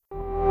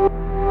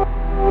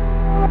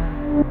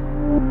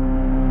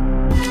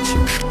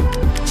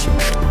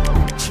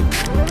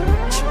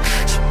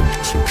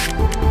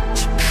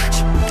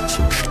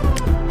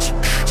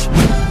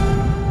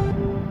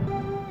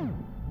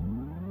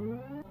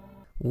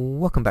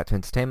Welcome back to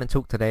Entertainment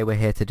Talk. Today we're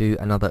here to do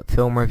another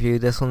film review.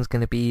 This one's going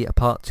to be a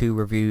part 2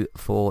 review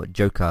for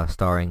Joker,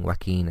 starring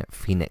Joaquin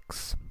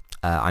Phoenix.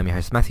 I'm your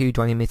host Matthew.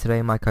 Joining me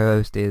today, my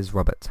co-host is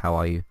Robert. How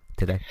are you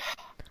today?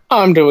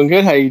 I'm doing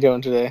good. How are you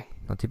doing today?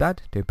 Not too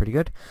bad. Doing pretty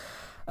good.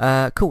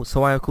 Cool.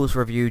 So I of course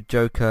reviewed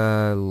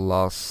Joker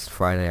last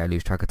Friday. I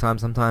lose track of time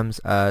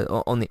sometimes.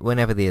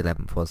 Whenever the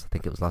 11th was, I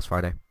think it was last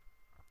Friday.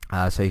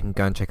 So you can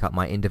go and check out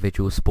my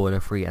individual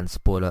spoiler-free and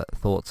spoiler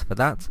thoughts for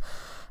that.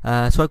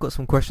 So I've got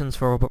some questions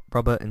for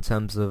Robert in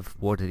terms of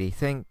what did he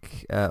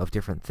think of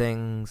different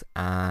things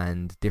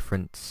and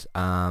different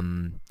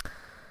things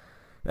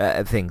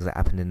that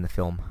happened in the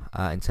film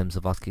in terms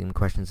of asking him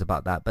questions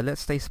about that. But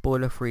let's stay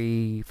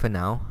spoiler-free for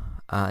now.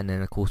 And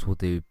then, of course, we'll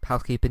do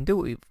housekeeping, do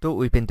what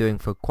we've been doing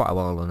for quite a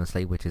while,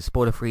 honestly, which is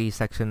spoiler-free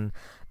section,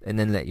 and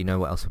then let you know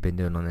what else we've been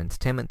doing on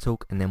Entertainment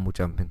Talk, and then we'll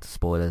jump into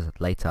spoilers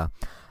later.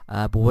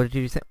 But what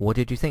did you think? What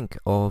did you think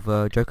of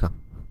Joker?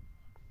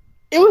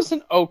 It was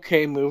an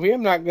okay movie.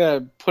 I'm not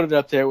gonna put it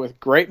up there with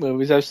great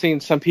movies. I've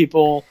seen some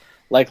people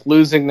like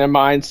losing their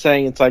minds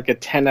saying it's like a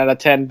 10 out of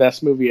 10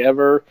 best movie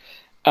ever.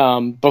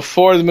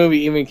 Before the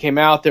movie even came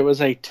out, there was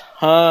a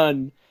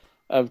ton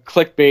of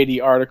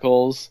clickbaity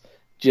articles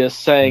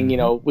just saying,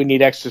 we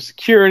need extra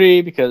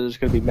security because there's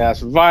going to be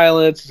massive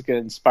violence. It's going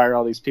to inspire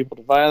all these people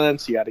to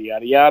violence, yada,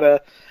 yada,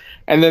 yada.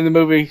 And then the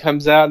movie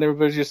comes out and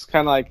everybody's just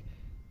kind of like,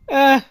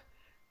 eh.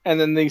 And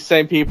then these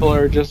same people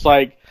are just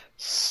like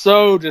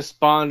so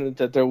despondent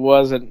that there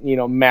wasn't,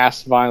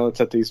 mass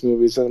violence at these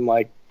movies. And I'm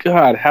like,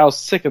 God, how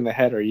sick in the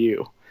head are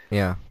you?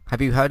 Yeah.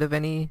 Have you heard of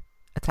any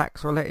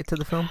attacks related to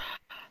the film?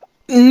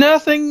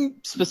 Nothing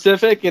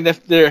specific. And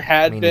if there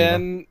had Me neither.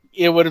 been,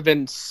 it would have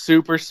been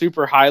super,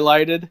 super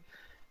highlighted.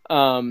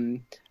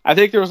 I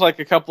think there was like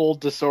a couple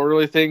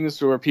disorderly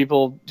things where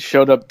people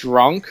showed up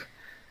drunk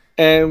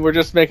and were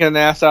just making an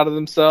ass out of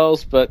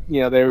themselves, but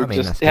they were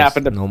just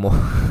happened to normal.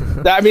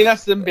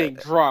 that's them being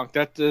drunk.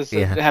 That doesn't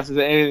Yeah. have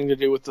anything to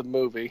do with the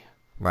movie.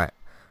 Right.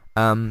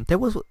 There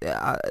was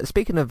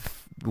speaking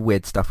of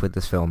weird stuff with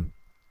this film,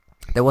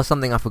 there was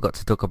something I forgot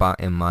to talk about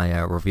in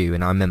my review,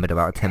 and I remembered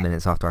about 10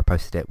 minutes after I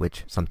posted it,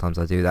 which sometimes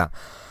I do that.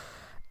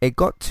 It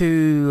got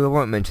to, I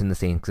won't mention the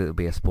scene because it'll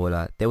be a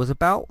spoiler. There was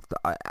about,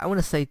 I want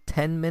to say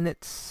 10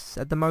 minutes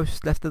at the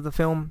most left of the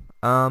film.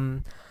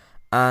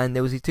 And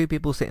there was these two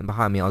people sitting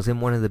behind me. I was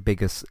in one of the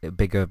bigger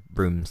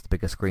rooms, the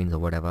bigger screens or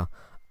whatever,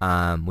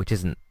 which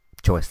isn't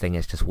a choice thing.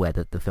 It's just where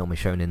the film is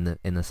shown in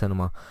the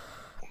cinema.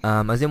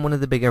 I was in one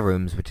of the bigger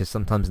rooms, which is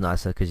sometimes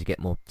nicer because you get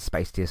more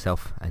space to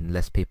yourself and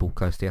less people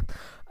close to you.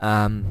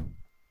 And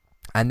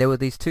there were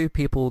these two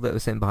people that were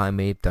sitting behind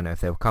me. Don't know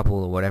if they were a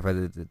couple or whatever.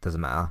 It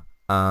doesn't matter.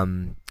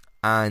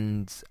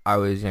 And I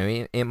was,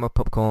 eating my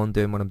popcorn,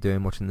 doing what I'm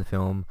doing, watching the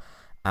film,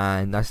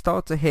 and I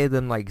start to hear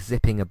them like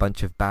zipping a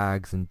bunch of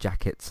bags and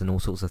jackets and all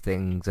sorts of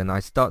things, and I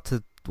start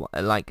to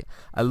like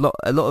a lot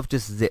of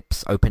just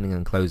zips opening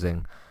and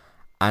closing,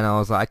 and I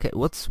was like, okay,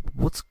 what's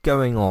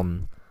going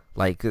on?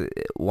 Like,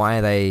 why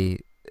are they?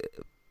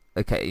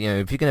 Okay,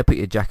 if you're gonna put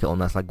your jacket on,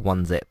 that's like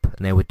one zip,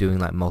 and they were doing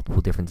like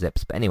multiple different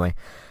zips. But anyway,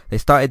 they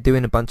started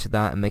doing a bunch of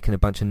that and making a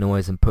bunch of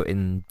noise and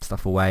putting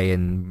stuff away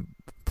and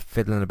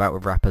fiddling about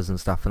with wrappers and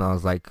stuff. And I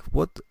was like,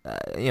 what?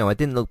 I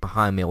didn't look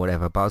behind me or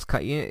whatever, but I was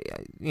kind,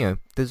 I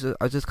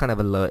was just kind of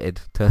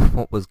alerted to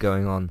what was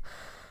going on.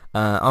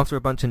 After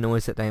a bunch of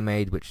noise that they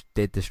made, which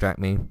did distract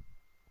me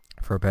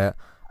for a bit,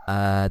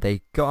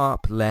 they got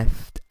up,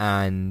 left,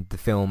 and the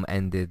film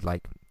ended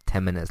like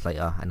 10 minutes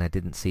later, and I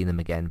didn't see them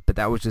again. But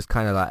that was just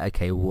kind of like,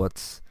 okay,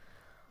 what's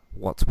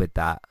with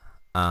that?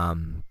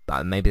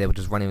 But maybe they were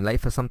just running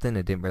late for something.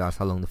 They didn't realize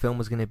how long the film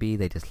was going to be.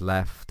 They just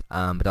left.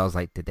 But I was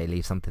like, did they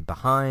leave something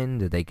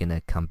behind? Are they going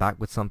to come back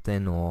with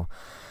something? Or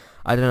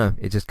I don't know.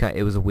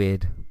 It was a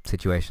weird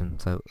situation.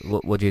 So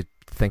what do you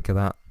think of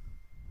that?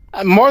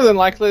 More than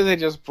likely, they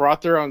just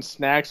brought their own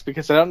snacks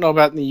because I don't know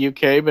about in the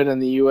UK, but in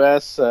the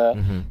US,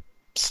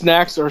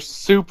 snacks are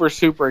super,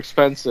 super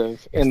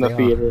expensive in the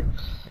theater.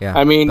 Yeah,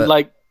 I mean,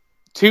 like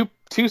two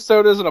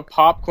sodas and a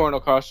popcorn will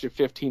cost you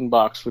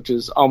 $15, which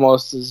is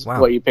almost as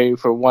what you pay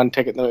for one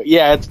ticket.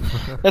 Yeah,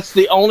 that's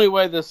the only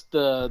way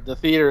the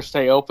theaters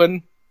stay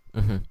open.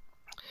 Mm-hmm.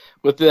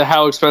 With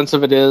how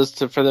expensive it is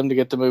for them to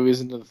get the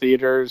movies into the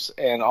theaters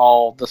and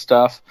all the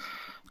stuff.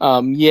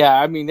 Yeah,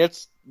 I mean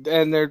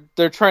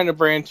they're trying to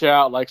branch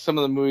out. Like some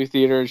of the movie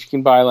theaters, you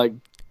can buy like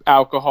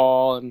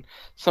alcohol, and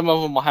some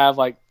of them will have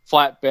like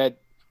flatbed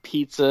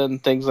pizza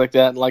and things like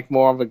that, and like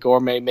more of a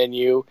gourmet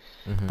menu,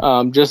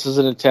 just as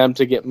an attempt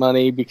to get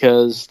money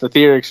because the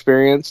theater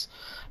experience.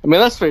 I mean,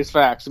 let's face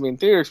facts. I mean,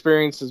 theater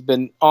experience has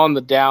been on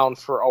the down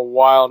for a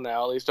while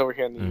now, at least over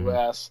here in the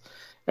U.S.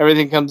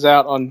 Everything comes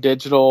out on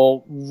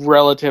digital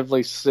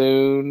relatively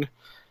soon.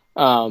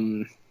 I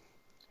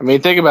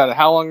mean, think about it.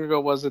 How long ago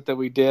was it that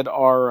we did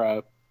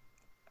our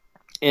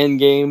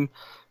Endgame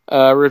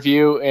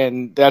review,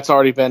 and that's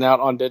already been out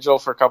on digital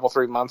for a couple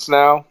 3 months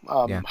now.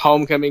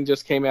 Homecoming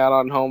just came out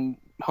on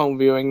home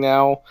viewing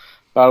now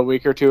about a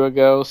week or two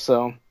ago.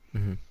 So,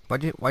 why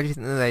do you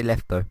think that they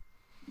left though?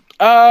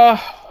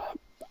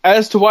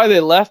 As to why they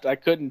left, I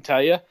couldn't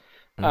tell you.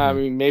 I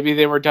mean, maybe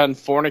they were done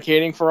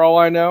fornicating for all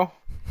I know.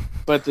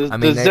 But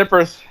the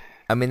zipper...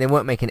 I mean, they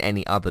weren't making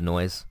any other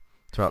noise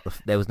throughout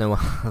there was no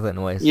other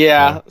noise.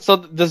 Yeah, so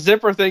the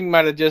zipper thing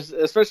might have just,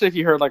 especially if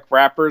you heard like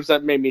rappers,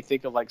 that made me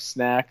think of like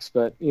snacks,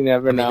 but you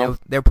never know.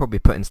 They're probably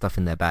putting stuff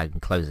in their bag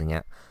and closing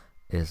it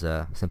is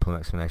a simple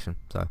explanation.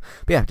 So,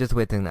 but yeah, just a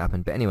weird thing that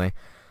happened. But anyway,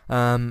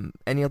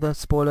 any other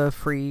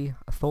spoiler-free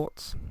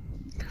thoughts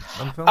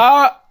on the film?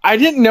 I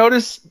didn't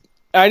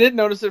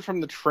notice it from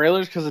the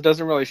trailers because it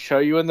doesn't really show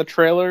you in the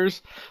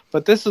trailers,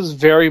 but this is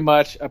very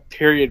much a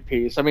period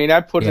piece. I mean,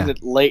 I put it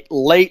at late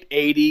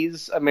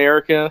 80s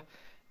America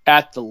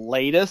at the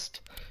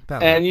latest,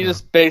 and you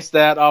just base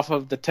that off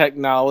of the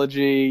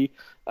technology,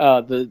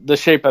 the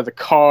shape of the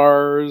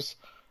cars,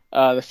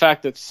 the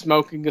fact that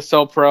smoking is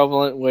so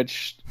prevalent,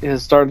 which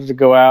has started to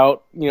go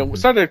out. We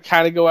started to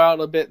kind of go out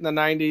a bit in the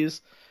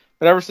 90s,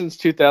 but ever since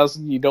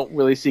 2000, you don't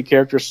really see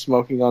characters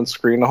smoking on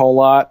screen a whole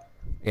lot.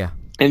 Yeah.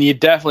 And you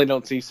definitely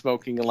don't see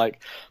smoking in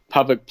like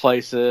public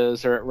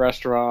places or at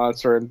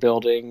restaurants or in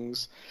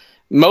buildings.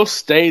 Most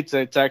states,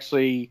 it's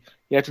actually,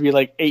 you have to be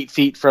like 8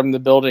 feet from the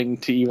building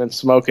to even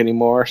smoke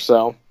anymore.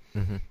 So,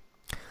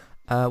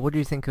 what do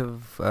you think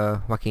of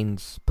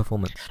Joaquin's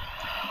performance?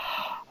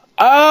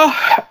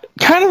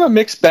 Kind of a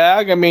mixed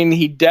bag. I mean,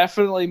 he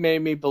definitely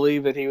made me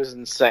believe that he was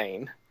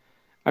insane.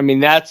 I mean,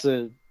 that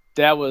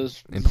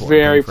was important,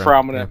 very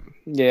prominent.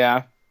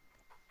 Yeah.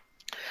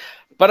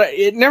 But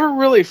it never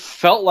really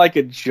felt like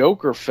a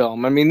Joker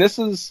film. I mean, this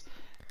is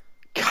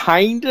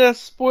kind of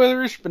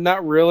spoilerish, but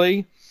not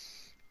really.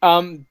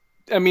 I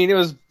mean, it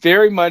was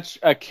very much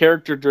a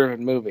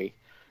character-driven movie.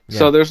 Yeah.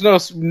 So there's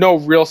no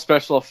real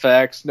special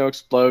effects, no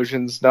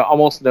explosions,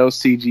 almost no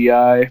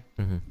CGI.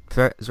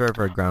 It's very,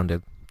 very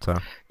grounded. So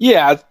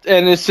yeah,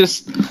 and it's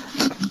just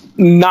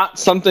not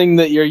something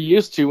that you're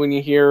used to when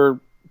you hear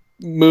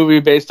movie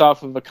based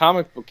off of a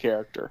comic book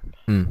character.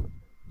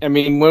 I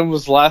mean, when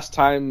was the last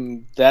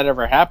time that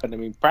ever happened? I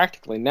mean,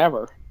 practically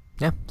never.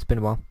 Yeah, it's been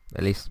a while,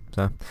 at least.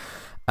 So,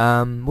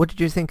 what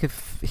did you think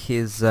of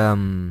his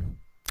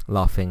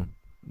laughing?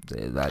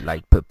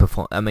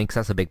 Perform. I mean, because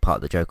that's a big part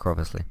of the Joker,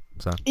 obviously.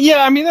 So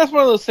yeah, I mean, that's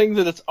one of those things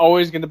that it's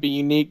always going to be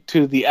unique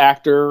to the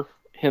actor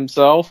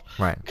himself,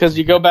 right? Because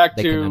you go back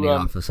they to can only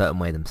laugh a certain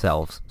way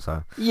themselves.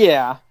 So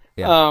yeah.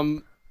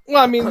 Well,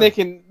 I mean, they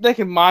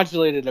can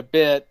modulate it a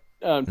bit.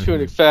 To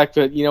an effect,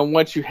 but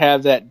once you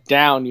have that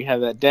down, you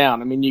have that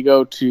down. I mean, you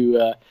go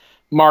to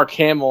Mark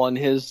Hamill and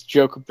his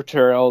Joker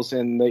portrayals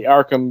in the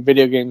Arkham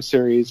video game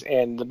series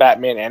and the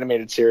Batman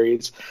animated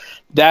series.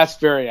 That's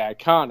very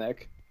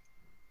iconic.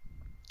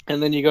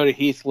 And then you go to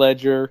Heath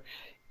Ledger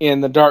in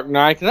The Dark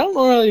Knight, and I don't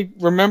really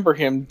remember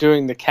him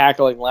doing the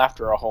cackling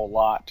laughter a whole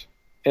lot,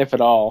 if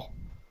at all.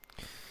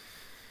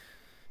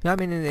 Yeah, I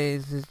mean,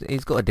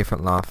 he's got a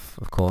different laugh,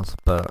 of course,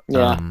 but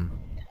yeah,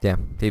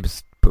 he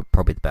was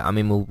probably the best. I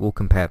mean, we'll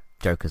compare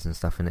Jokers and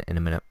stuff in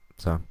a minute.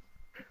 So,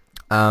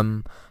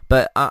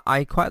 but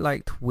I quite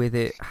liked with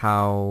it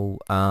how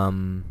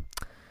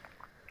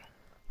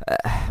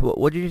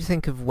what did you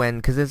think of when?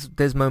 Because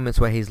there's moments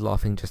where he's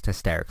laughing just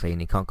hysterically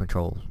and he can't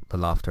control the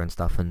laughter and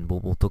stuff, and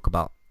we'll talk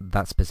about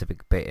that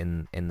specific bit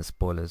in the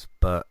spoilers.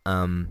 But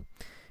and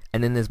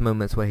then there's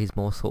moments where he's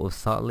more sort of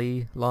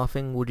subtly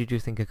laughing. What did you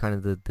think of kind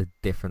of the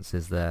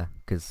differences there?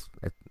 Because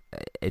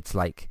it's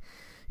like,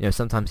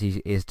 sometimes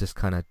he is just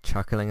kind of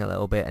chuckling a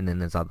little bit, and then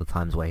there's other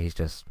times where he's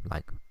just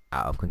like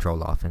out of control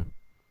laughing.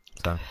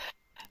 So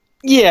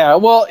yeah,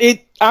 well,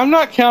 I'm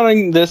not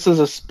counting this as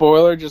a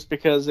spoiler just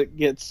because it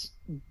gets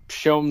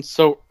shown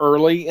so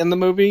early in the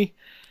movie.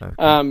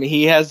 Okay.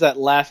 He has that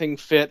laughing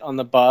fit on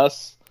the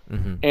bus,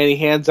 and he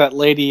hands that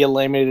lady a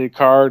laminated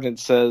card and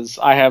says,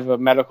 I have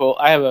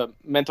a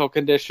mental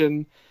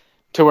condition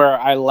to where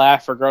I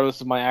laugh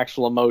regardless of my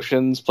actual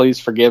emotions.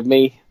 Please forgive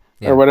me,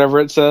 or whatever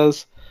it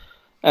says.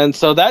 And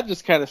so that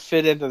just kind of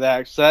fit into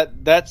that. So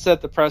that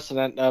set the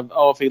precedent of,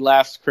 if he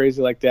laughs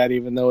crazy like that,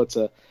 even though it's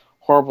a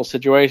horrible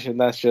situation,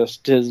 that's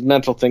just his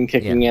mental thing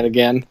kicking in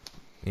again.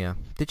 Yeah.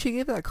 Did she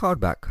give that card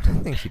back? I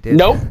don't think she did.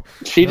 Nope,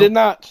 she did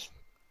not.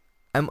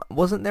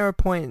 Wasn't there a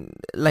point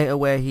later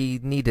where he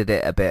needed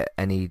it a bit,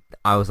 and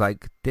I was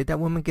like, did that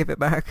woman give it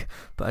back?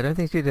 But I don't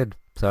think she did.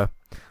 So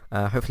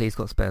hopefully he's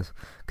got spares,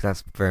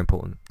 because that's very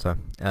important. So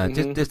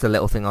just a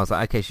little thing. I was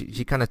like, okay,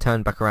 she kind of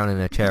turned back around in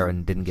her chair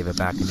and didn't give it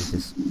back, and he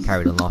just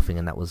carried on laughing,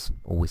 and that was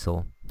all we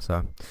saw.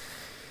 So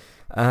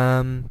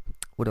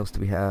what else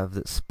do we have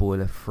that's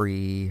spoiler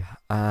free?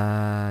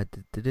 Would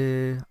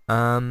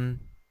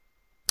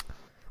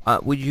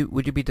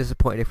you be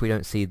disappointed if we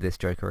don't see this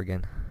Joker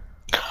again?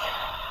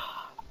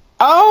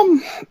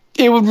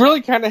 It would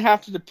really kind of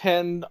have to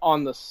depend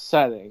on the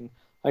setting.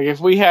 Like, if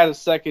we had a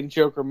second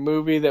Joker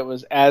movie that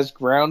was as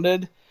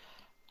grounded,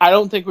 I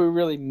don't think we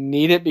really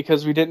need it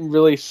because we didn't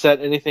really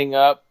set anything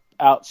up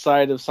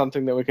outside of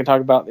something that we can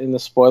talk about in the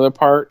spoiler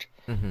part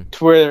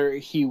to where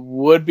he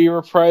would be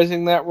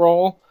reprising that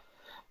role.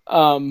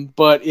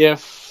 But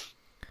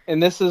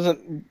and this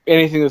isn't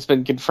anything that's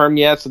been confirmed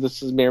yet, so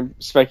this is mere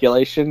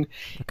speculation.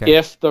 Okay.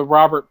 If the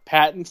Robert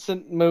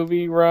Pattinson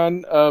movie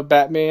run of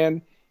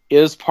Batman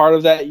is part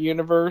of that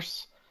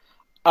universe,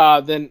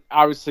 then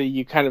obviously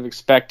you kind of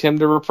expect him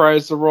to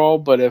reprise the role.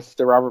 But if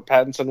the Robert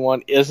Pattinson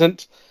one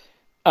isn't,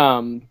 they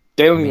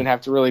don't even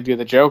have to really do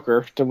the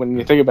Joker when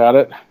you think about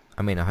it.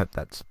 I mean, I hope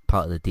that's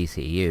part of the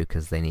DCEU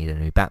because they need a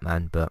new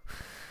Batman. But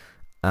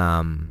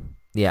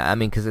yeah, I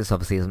mean, because this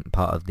obviously isn't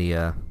part of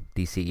the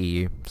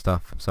DCEU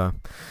stuff. So,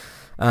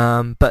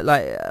 but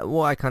like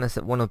what I kind of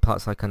said, one of the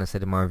parts I kind of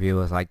said in my review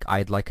was like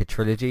I'd like a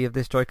trilogy of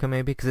this Joker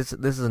maybe because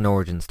this is an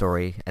origin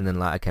story, and then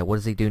like okay, what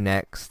does he do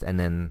next, and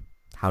then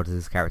how does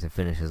this character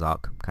finish his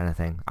arc, kind of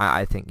thing.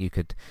 I think you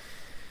could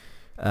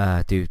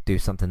do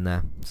something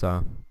there.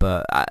 So,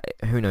 but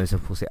who knows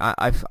if we'll see.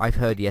 I've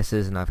heard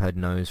yeses and I've heard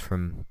nos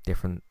from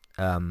different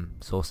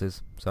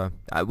sources. So,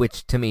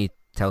 which to me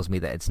tells me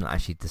that it's not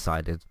actually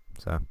decided.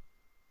 So,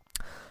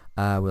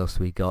 what else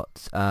we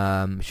got? Your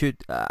answer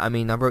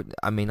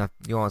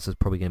is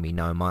probably going to be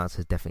no. My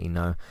answer is definitely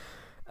no.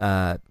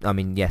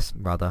 Yes,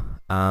 rather.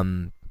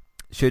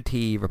 Should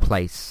he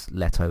replace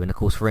Leto? And of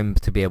course, for him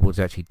to be able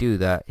to actually do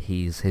that,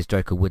 his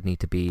Joker would need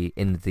to be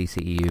in the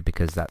DCEU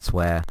because that's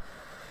where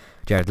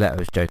Jared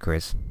Leto's Joker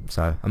is.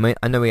 So, I mean,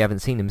 I know we haven't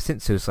seen him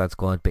since Suicide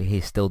Squad, but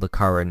he's still the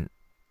current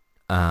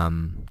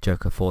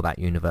Joker for that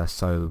universe.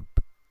 So,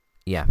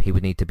 yeah, he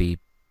would need to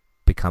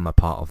become a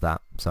part of that.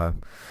 So,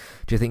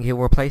 do you think he'll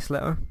replace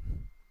Leto?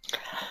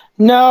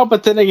 No,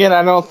 but then again,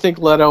 I don't think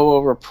Leto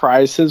will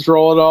reprise his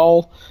role at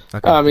all.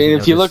 Okay. I mean,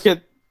 if you look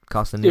at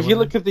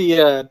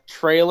the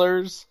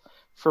trailers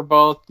for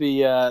both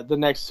the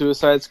next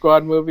Suicide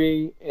Squad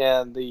movie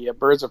and the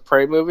Birds of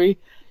Prey movie,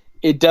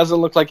 it doesn't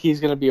look like he's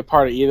going to be a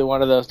part of either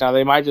one of those. Now,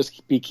 they might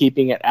just be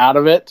keeping it out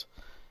of it,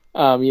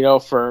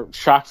 for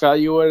shock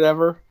value or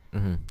whatever.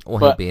 Mm-hmm. Or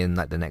he'll be in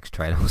like the next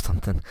trailer or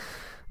something.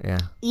 Yeah.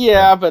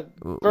 Yeah, but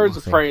Birds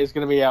of Prey is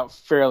going to be out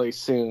fairly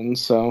soon,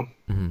 so.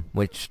 Mm-hmm.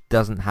 Which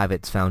doesn't have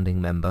its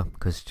founding member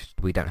because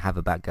we don't have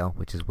a Batgirl,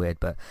 which is weird,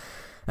 but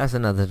that's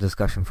another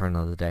discussion for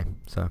another day.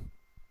 So,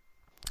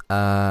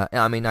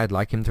 I mean, I'd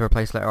like him to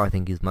replace Leto. I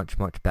think he's much,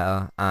 much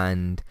better.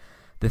 And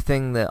the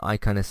thing that I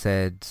kind of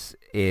said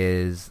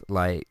is,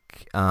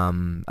 like, a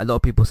lot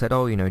of people said,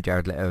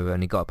 Jared Leto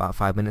only got about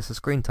 5 minutes of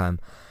screen time.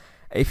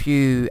 If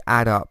you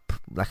add up,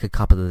 like, a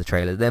couple of the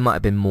trailers, there might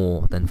have been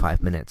more than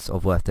 5 minutes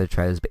of worth of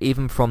trailers. But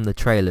even from the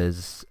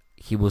trailers,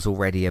 he was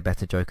already a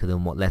better Joker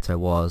than what Leto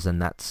was. And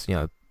that's,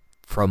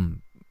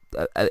 from...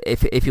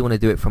 if you want to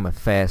do it from a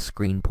fair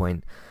screen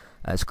time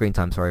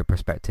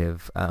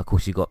perspective, of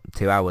course you got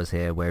 2 hours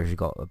here, whereas you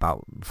got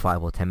about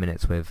 5 or 10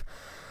 minutes with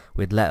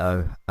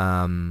Leto,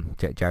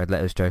 Jared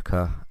Leto's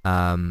Joker.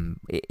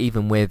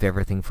 Even with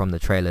everything from the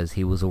trailers,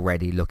 he was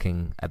already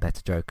looking a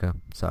better Joker.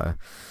 So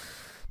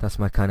that's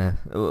my kind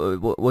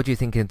of. What do you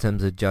think in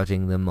terms of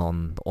judging them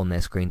on their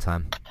screen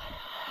time?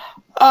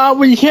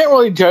 Well, you can't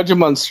really judge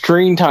them on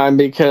screen time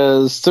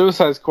because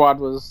Suicide Squad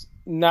was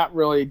not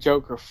really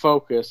Joker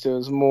focused. It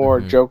was more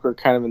Joker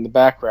kind of in the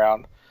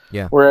background.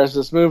 Yeah. Whereas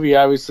this movie,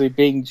 obviously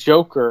being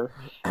Joker,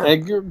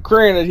 and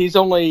granted, he's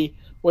only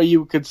what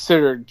you would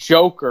consider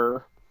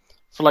Joker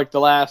for like the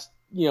last,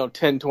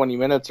 10, 20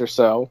 minutes or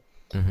so.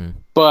 Mm-hmm.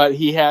 But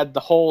he had the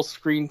whole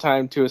screen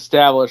time to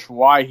establish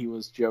why he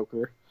was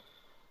Joker.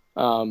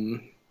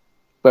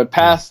 But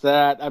past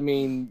that, I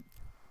mean,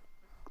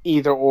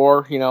 either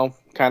or,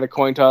 kind of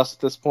coin toss at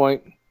this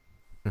point.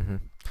 Mm-hmm.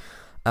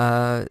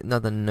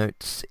 Another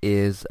note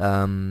is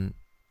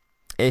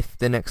if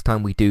the next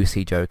time we do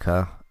see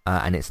Joker,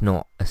 and it's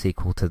not a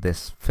sequel to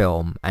this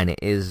film, and it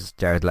is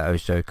Jared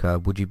Leto's Joker,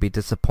 would you be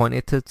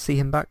disappointed to see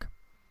him back?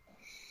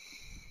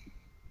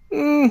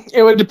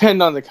 It would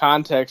depend on the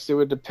context. It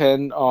would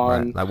depend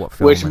on like what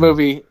film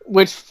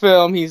which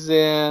film he's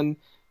in,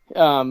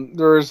 the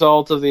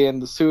result of the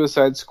end of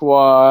Suicide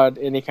Squad,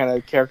 any kind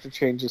of character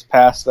changes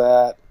past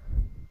that.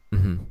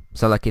 Mm-hmm.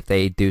 So, like, if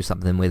they do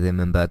something with him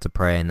in Birds of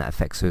Prey and that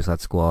affects Suicide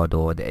Squad,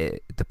 or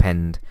it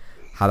depend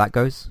how that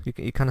goes,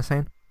 you kind of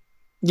saying?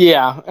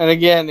 Yeah, and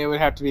again, it would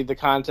have to be the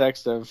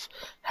context of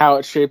how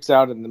it shapes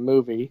out in the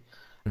movie.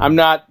 Mm-hmm. I'm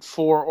not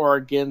for or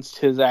against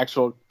his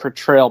actual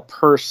portrayal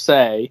per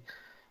se.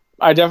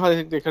 I definitely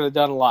think they could have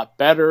done a lot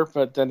better,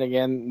 but then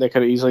again, they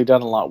could have easily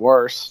done a lot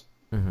worse.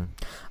 Mm-hmm.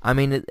 I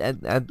mean,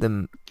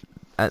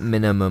 at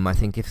minimum, I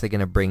think if they're going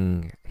to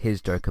bring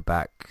his Joker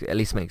back, at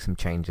least make some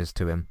changes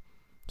to him.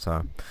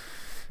 So,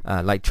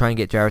 like, try and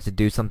get Jared to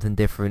do something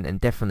different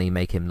and definitely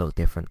make him look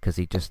different because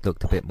he just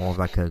looked a bit more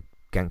like a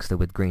gangster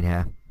with green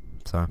hair.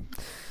 So,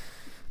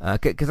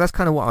 because that's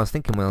kind of what I was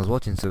thinking when I was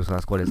watching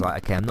Suicide Squad. Is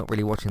like, okay, I'm not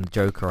really watching the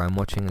Joker. I'm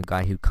watching a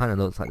guy who kind of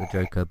looks like the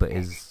Joker, but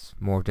is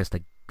more of just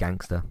a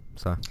gangster.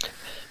 So,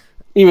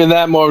 even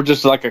that more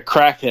just like a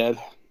crackhead.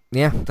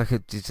 Yeah,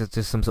 like just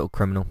some sort of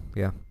criminal.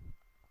 Yeah.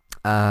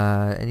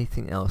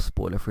 Anything else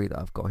spoiler free that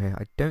I've got here?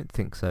 I don't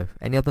think so.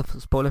 Any other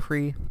spoiler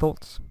free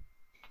thoughts?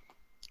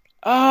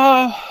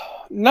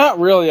 Not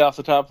really off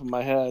the top of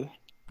my head.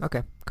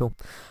 Okay, cool.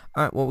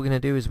 Alright, what we're going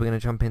to do is we're going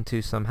to jump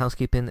into some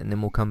housekeeping and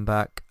then we'll come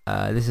back.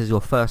 This is your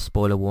first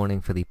spoiler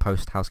warning for the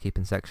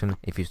post-housekeeping section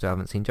if you still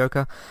haven't seen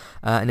Joker.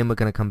 And then we're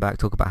going to come back,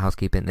 talk about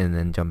housekeeping and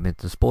then jump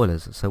into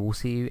spoilers. So we'll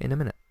see you in a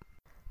minute.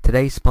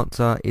 Today's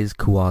sponsor is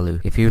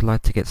Kualu. If you'd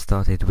like to get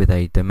started with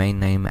a domain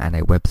name and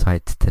a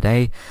website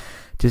today,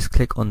 just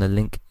click on the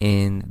link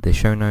in the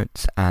show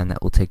notes and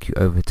that will take you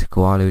over to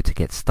Kualu to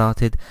get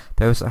started.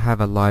 They also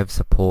have a live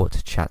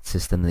support chat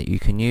system that you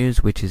can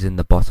use, which is in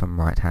the bottom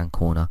right hand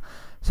corner.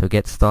 So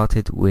get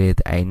started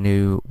with a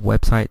new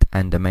website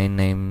and domain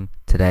name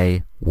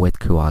today with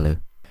Kualu.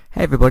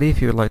 Hey everybody, if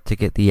you would like to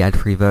get the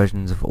ad-free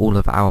versions of all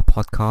of our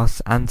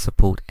podcasts and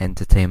support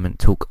Entertainment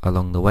Talk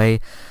along the way,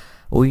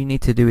 all you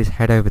need to do is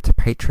head over to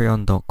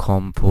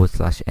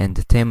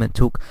patreon.com/entertainment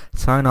talk.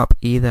 Sign up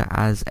either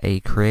as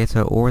a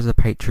creator or as a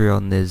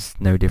Patreon. There's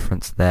no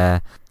difference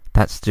there.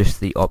 That's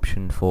just the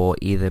option for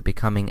either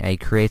becoming a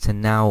creator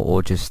now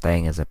or just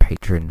staying as a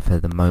patron for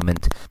the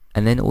moment.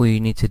 And then all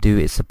you need to do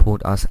is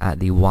support us at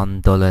the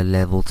 $1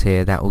 level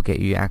tier. That will get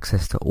you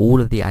access to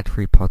all of the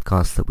ad-free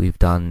podcasts that we've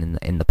done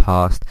in the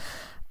past,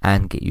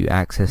 and get you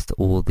access to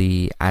all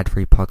the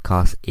ad-free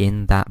podcasts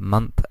in that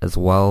month as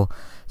well.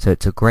 So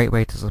it's a great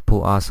way to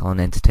support us on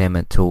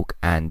Entertainment Talk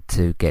and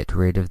to get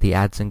rid of the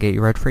ads and get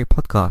your ad-free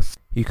podcasts.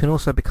 You can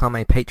also become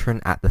a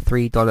patron at the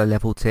 $3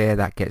 level tier.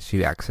 That gets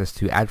you access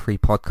to ad-free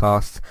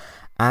podcasts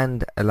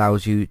and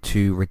allows you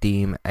to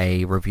redeem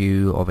a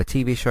review of a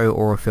TV show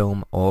or a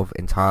film of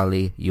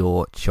entirely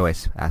your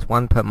choice. That's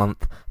one per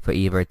month for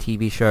either a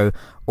TV show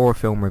or a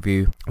film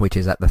review, which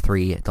is at the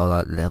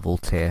 $3 level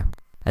tier.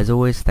 As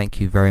always,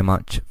 thank you very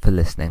much for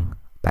listening.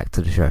 Back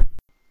to the show.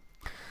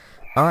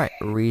 Alright,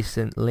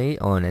 recently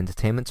on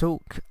Entertainment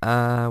Talk,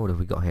 what have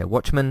we got here?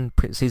 Watchmen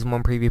Season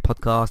 1 Preview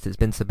Podcast. It's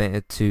been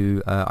submitted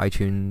to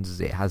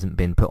iTunes. It hasn't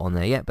been put on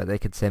there yet, but they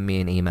could send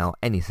me an email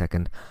any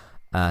second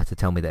to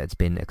tell me that it's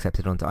been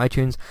accepted onto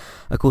iTunes.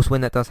 Of course, when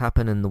that does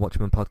happen and the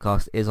Watchmen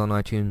podcast is on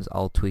iTunes,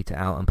 I'll tweet it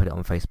out and put it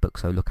on Facebook,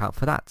 so look out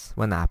for that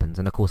when that happens.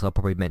 And of course, I'll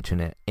probably mention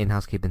it in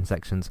housekeeping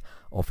sections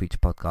of future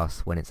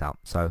podcasts when it's out.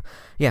 So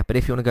yeah, but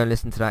if you want to go and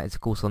listen to that, it's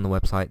of course on the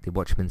website, the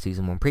Watchmen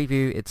Season 1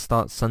 Preview. It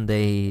starts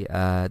Sunday,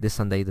 this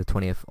Sunday the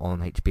 20th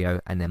on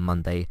HBO, and then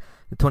Monday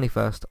the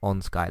 21st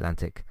on Sky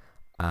Atlantic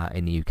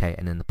in the UK,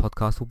 and then the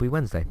podcast will be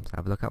Wednesday, so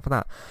have a look out for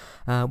that.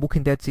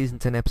 Walking Dead Season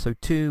 10 Episode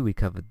 2, we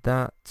covered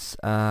that.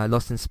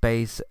 Lost in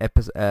Space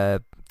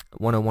episode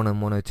 101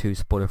 and 102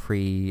 spoiler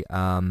free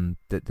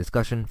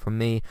discussion from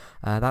me.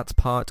 That's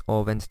part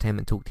of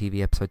Entertainment Talk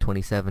TV episode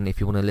 27. If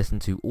you want to listen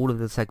to all of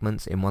the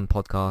segments in one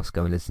podcast,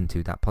 go and listen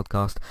to that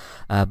podcast.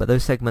 But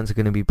those segments are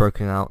going to be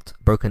broken out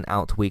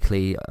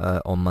weekly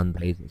on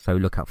Mondays, so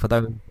look out for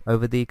those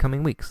over the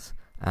coming weeks.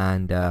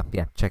 And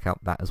yeah, check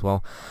out that as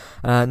well.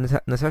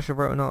 Natasha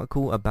wrote an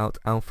article about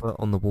Alpha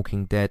on The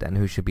Walking Dead and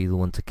who should be the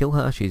one to kill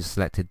her. She's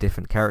selected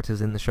different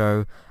characters in the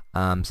show,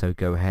 so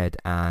go ahead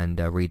and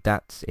read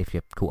that if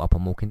you're caught up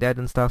on Walking Dead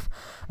and stuff.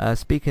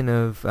 Speaking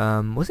of,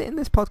 was it in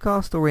this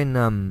podcast or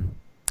in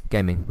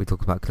gaming? We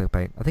talked about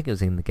clickbait. I think it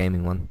was in the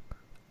gaming one.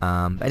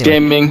 Anyway,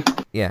 Gaming.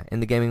 Yeah, in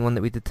the gaming one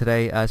that we did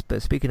today.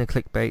 But speaking of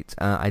clickbait,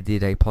 I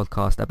did a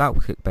podcast about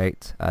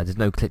clickbait. There's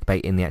no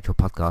clickbait in the actual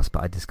podcast,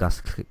 but I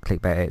discussed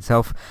clickbait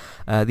itself,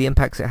 the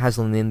impacts it has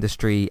on the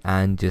industry,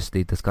 and just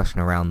the discussion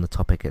around the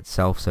topic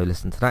itself. So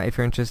listen to that if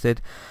you're interested.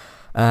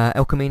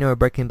 El Camino, a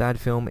Breaking Bad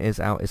film, is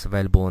out. It's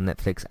available on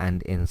Netflix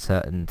and in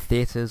certain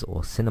theatres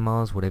or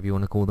cinemas, whatever you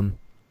want to call them.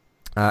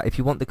 If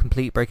you want the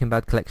complete Breaking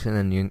Bad collection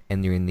and you're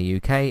in the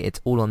UK, it's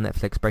all on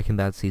Netflix. Breaking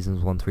Bad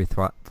seasons 1 through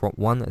 5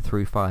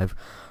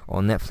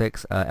 on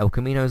Netflix. El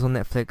Camino is on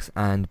Netflix,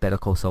 and Better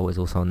Call Saul is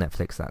also on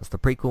Netflix. That's the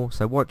prequel.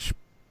 So watch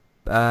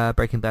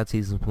Breaking Bad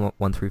seasons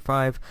 1 through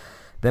 5,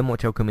 then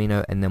watch El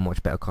Camino, and then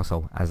watch Better Call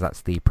Saul, as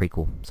that's the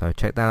prequel. So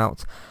check that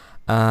out.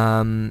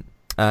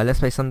 Let's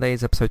Play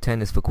Sundays episode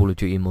 10 is for Call of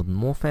Duty Modern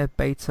Warfare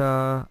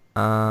beta.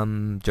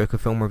 Joker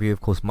film review,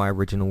 of course, my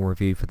original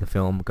review for the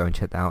film. Go and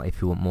check that out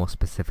if you want more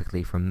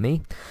specifically from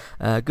me.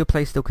 Good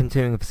Place still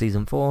continuing for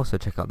season 4, so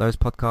check out those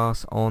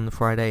podcasts on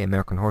Friday.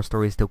 American Horror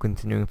Story is still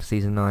continuing for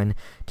season 9.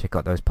 Check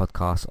out those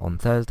podcasts on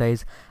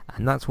Thursdays.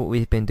 And that's what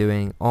we've been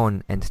doing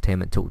on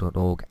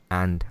entertainmenttalk.org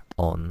and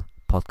on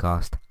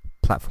podcast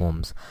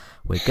platforms.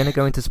 We're going to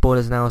go into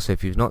spoilers now, so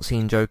if you've not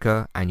seen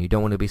Joker and you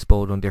don't want to be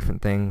spoiled on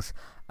different things,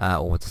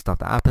 or the stuff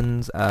that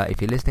happens, if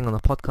you're listening on a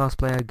podcast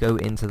player, go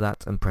into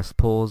that and press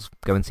pause,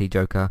 go and see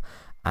Joker,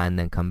 and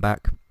then come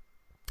back.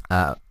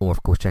 Or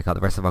of course check out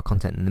the rest of our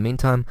content in the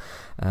meantime.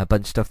 A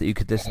bunch of stuff that you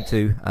could listen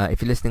to. If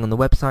you're listening on the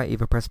website,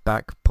 either press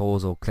back,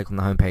 pause, or click on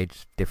the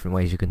homepage. Different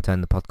ways you can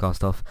turn the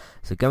podcast off.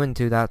 So go and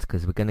do that,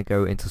 because we're going to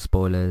go into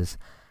spoilers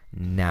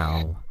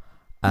now.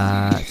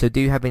 So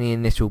do you have any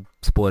initial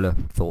spoiler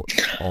thoughts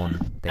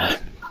on things?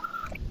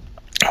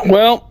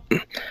 Well,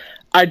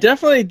 I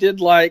definitely did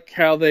like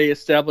how they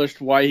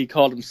established why he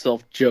called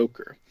himself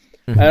Joker.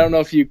 Mm-hmm. I don't know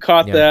if you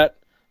caught that,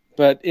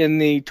 but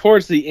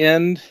towards the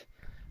end,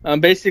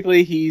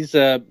 basically he's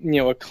a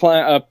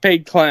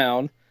paid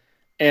clown,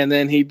 and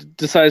then he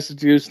decides to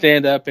do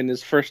stand up in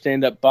his first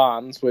stand up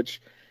bombs.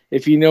 Which,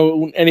 if you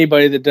know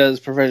anybody that does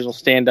professional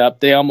stand up,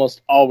 they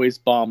almost always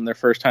bomb their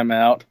first time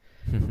out.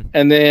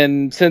 And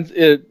then since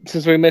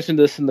we mentioned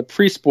this in the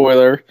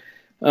pre-spoiler,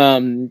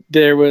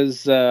 there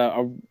was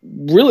a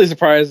really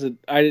surprised that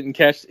I didn't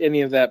catch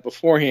any of that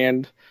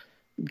beforehand.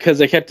 because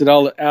they kept it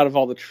all out of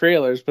all the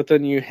trailers. But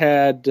then you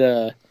had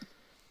the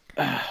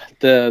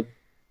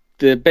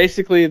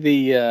basically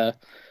the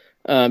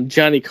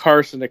Johnny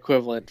Carson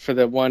equivalent for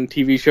the one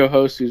TV show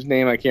host whose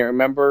name I can't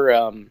remember.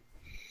 Robert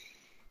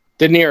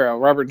De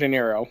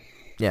Niro.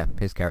 Yeah,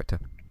 his character.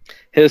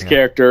 His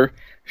character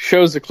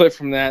shows a clip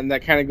from that, and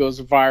that kind of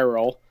goes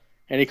viral.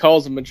 And he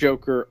calls him a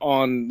Joker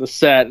on the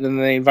set, and then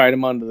they invite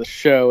him onto the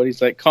show, and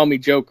he's like, "Call me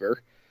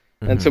Joker."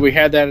 Mm-hmm. And so we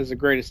had that as a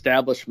great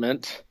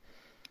establishment.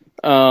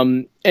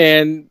 And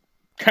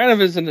kind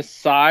of as an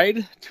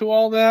aside to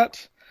all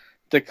that,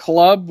 the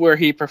club where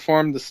he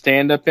performed the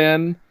stand-up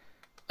in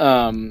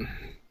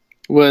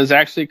was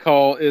actually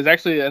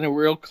in a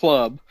real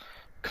club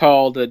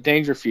called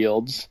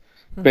Dangerfields,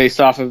 based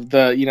off of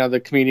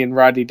the comedian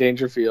Rodney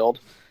Dangerfield.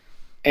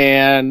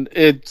 And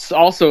it's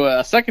also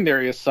a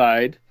secondary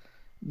aside.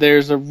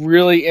 There's a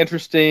really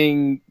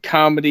interesting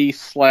comedy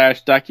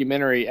 /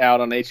 documentary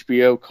out on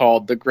HBO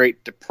called The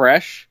Great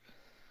Depression.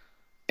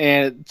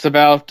 And it's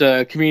about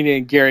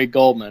comedian Gary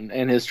Goldman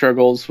and his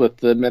struggles with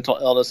the mental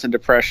illness and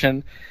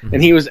depression. Mm-hmm.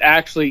 And he was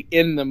actually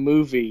in the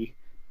movie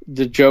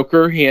The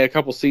Joker. He had a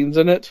couple scenes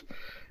in it.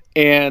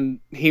 And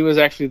he was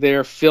actually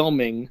there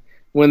filming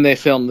when they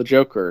filmed The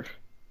Joker.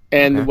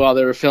 And while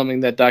they were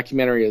filming that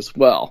documentary as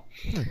well.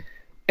 Hmm.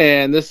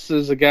 And this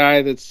is a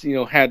guy that's,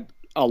 had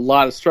a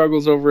lot of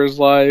struggles over his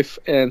life.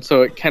 And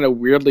so it kind of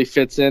weirdly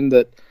fits in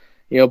that,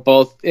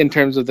 both in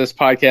terms of this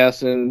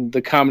podcast and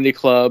the comedy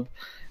club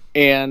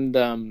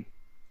and,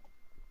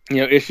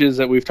 issues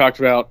that we've talked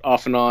about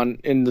off and on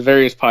in the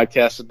various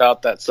podcasts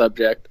about that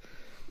subject.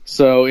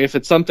 So if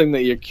it's something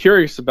that you're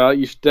curious about,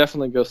 you should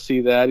definitely go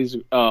see that. He's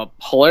a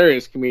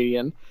hilarious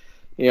comedian,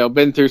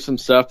 been through some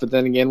stuff, but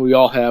then again, we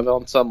all have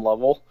on some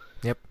level.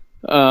 Yep.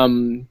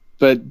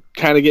 But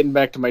kind of getting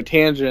back to my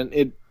tangent,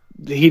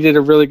 he did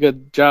a really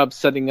good job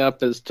setting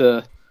up as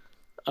to,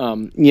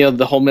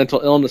 the whole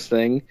mental illness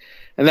thing.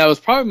 And that was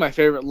probably my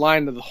favorite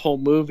line of the whole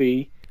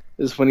movie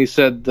is when he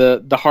said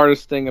the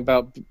hardest thing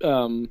about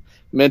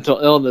mental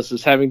illness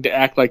is having to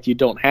act like you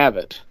don't have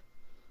it.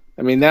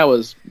 I mean, that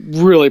was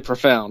really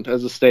profound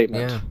as a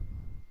statement.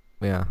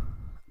 Yeah.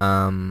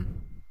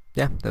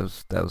 There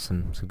was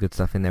some good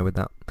stuff in there with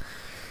that.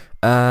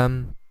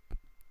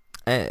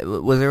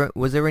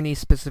 Was there any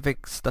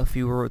specific stuff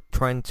you were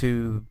trying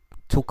to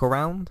talk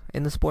around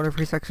in the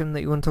spoiler-free section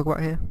that you want to talk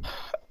about here?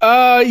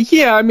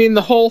 Yeah, I mean,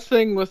 the whole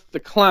thing with the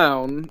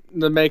clown,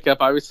 the makeup,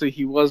 obviously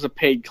he was a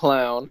paid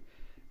clown.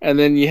 And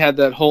then you had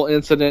that whole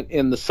incident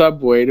in the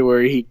subway to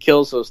where he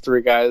kills those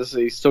 3 guys.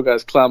 He still got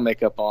his clown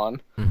makeup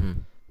on. Mm-hmm.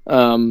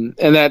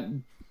 And that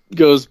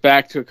goes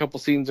back to a couple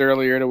scenes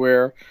earlier to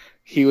where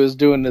he was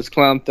doing this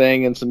clown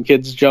thing and some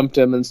kids jumped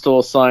him and stole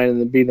a sign and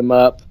then beat him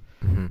up.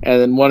 Mm-hmm.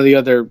 And then one of the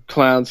other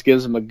clowns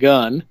gives him a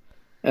gun.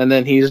 And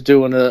then he's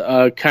doing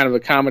a kind of a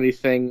comedy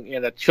thing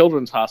in a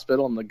children's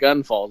hospital and the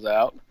gun falls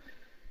out.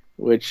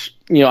 Which,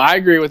 I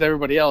agree with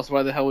everybody else.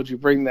 Why the hell would you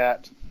bring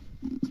that?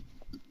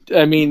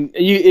 I mean,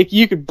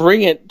 you could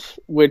bring it,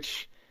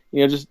 which,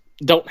 just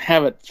don't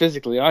have it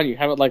physically on you.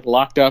 Have it,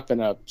 locked up in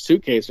a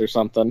suitcase or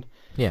something.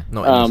 Yeah,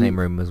 not in the same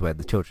room as where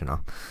the children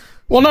are.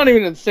 Well, not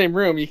even in the same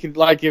room. You could,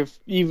 if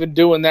even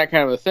doing that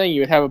kind of a thing,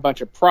 you would have a bunch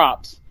of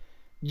props.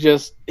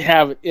 Just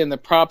have it in the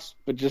props,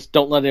 but just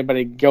don't let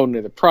anybody go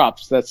near the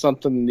props. That's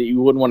something that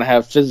you wouldn't want to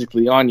have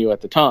physically on you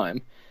at the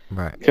time.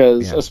 Right.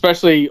 Because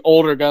especially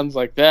older guns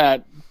like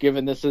that,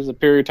 given this is a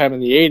period of time in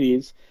the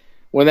 80s,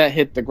 when that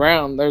hit the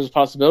ground, there's a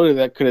possibility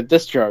that could have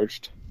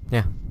discharged.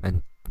 Yeah,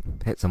 and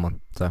hit someone.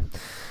 So,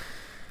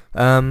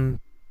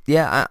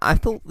 I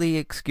thought the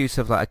excuse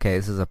of okay,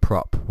 this is a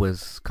prop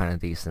was kind of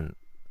decent.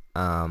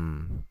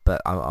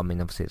 But I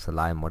mean, obviously it's a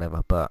lie and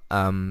whatever. But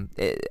I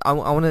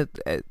want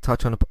to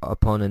touch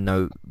upon a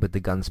note with the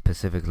gun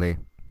specifically.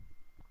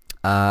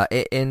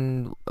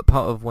 In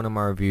part of one of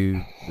my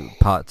review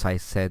parts, I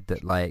said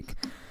that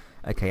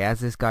okay, as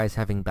this guy's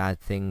having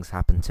bad things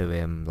happen to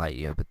him,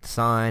 with the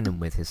sign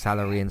and with his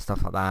salary and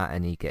stuff like that,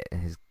 and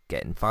he's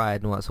getting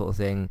fired and all that sort of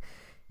thing,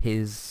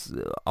 his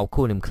I'll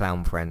call him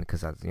clown friend because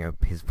that's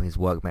his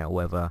workmate or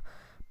whatever,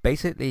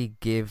 basically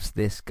gives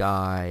this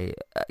guy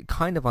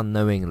kind of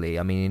unknowingly.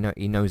 I mean,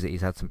 he knows that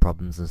he's had some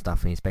problems and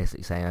stuff, and he's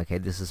basically saying, okay,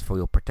 this is for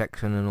your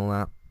protection and all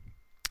that.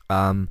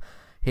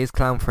 His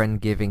clown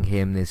friend giving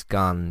him this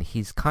gun,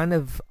 he's kind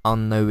of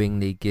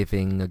unknowingly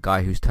giving a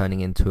guy who's turning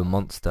into a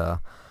monster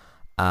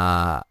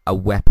a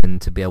weapon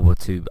to be able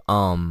to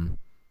arm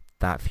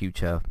that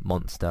future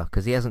monster,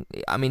 because he hasn't.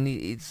 I mean,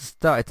 he's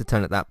started to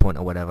turn at that point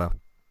or whatever,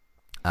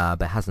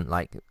 but hasn't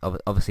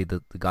obviously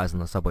the guys on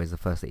the subway is the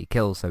first that he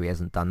kills, so he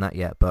hasn't done that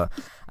yet. But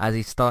as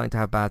he's starting to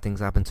have bad things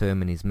happen to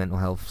him and his mental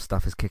health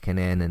stuff is kicking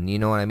in, and you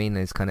know what I mean,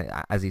 it's kind of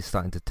as he's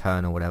starting to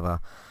turn or whatever,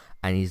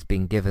 and he's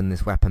been given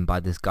this weapon by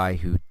this guy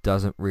who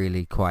doesn't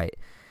really quite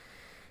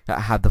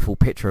have the full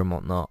picture and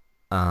whatnot.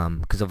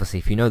 Because obviously,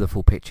 if you know the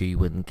full picture, you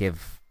wouldn't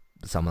give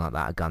someone like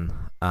that a gun,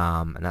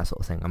 and that sort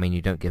of thing. I mean,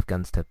 you don't give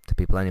guns to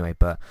people anyway,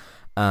 but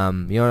you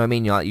know what I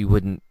mean. You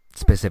wouldn't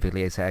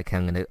specifically say, okay,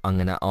 I'm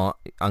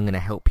gonna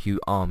help you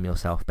arm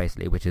yourself,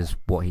 basically, which is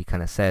what he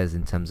kind of says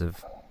in terms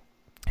of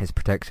his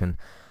protection.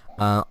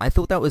 I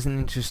thought that was an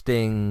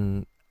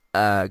interesting,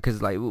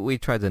 because like we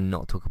tried to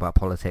not talk about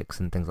politics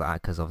and things like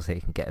that, because obviously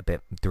it can get a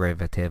bit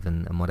derivative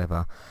and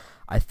whatever.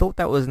 I thought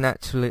that was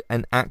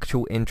an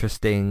actual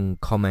interesting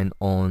comment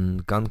on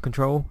gun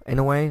control in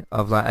a way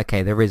of like,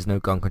 okay, there is no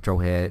gun control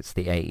here. It's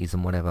the 80s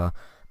and whatever.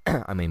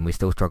 I mean, we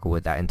still struggle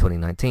with that in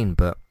 2019,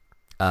 but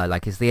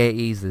like it's the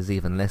 80s. There's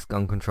even less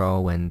gun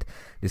control, and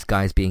this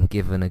guy's being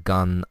given a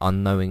gun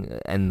and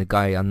the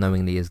guy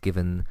unknowingly is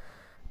given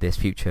this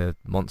future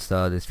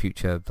monster, this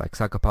future like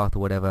psychopath or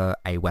whatever,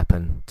 a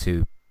weapon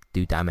to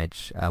do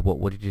damage.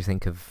 What did you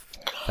think of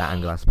that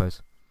angle, I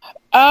suppose?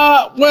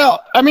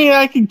 Well, I mean,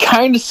 I can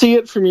kind of see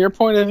it from your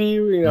point of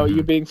view,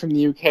 you being from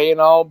the UK and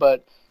all,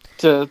 but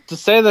to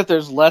say that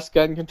there's less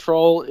gun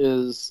control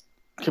is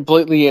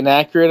completely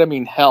inaccurate. I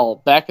mean, hell,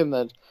 back in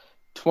the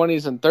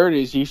 20s and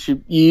 30s,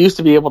 you used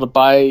to be able to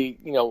buy,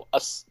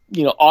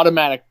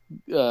 automatic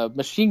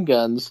machine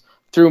guns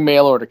through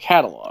mail order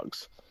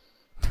catalogs.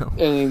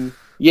 And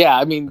yeah,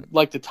 I mean,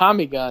 like the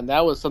Tommy gun,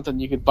 that was something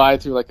you could buy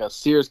through like a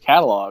Sears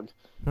catalog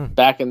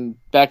back in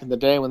the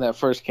day when that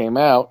first came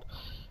out.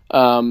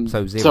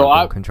 So zero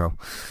gun control.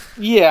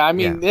 Yeah, I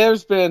mean,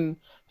 there's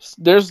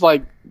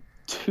like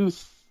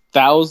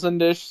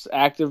 2,000-ish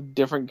active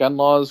different gun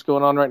laws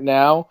going on right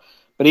now.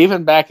 But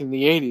even back in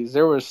the 80s,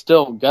 there were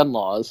still gun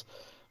laws.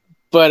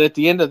 But at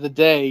the end of the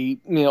day,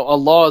 a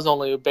law is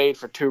only obeyed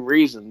for two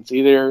reasons: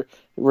 either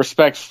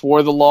respect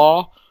for the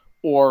law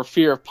or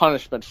fear of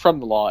punishment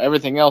from the law.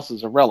 Everything else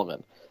is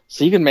irrelevant.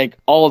 So you can make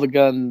all of the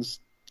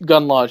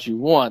gun laws you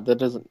want. That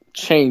doesn't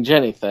change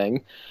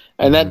anything.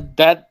 And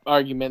that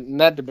argument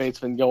and that debate's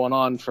been going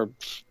on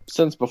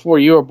since before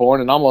you were born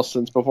and almost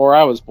since before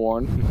I was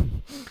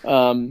born.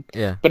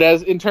 But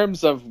as in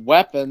terms of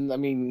weapon, I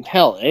mean,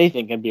 hell,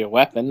 anything can be a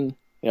weapon.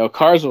 A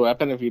car's a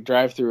weapon if you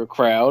drive through a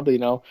crowd.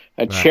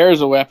 A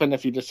chair's a weapon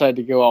if you decide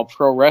to go all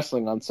pro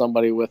wrestling on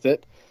somebody with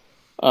it.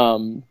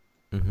 Hell,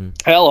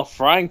 a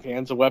frying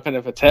pan's a weapon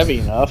if it's heavy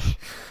enough.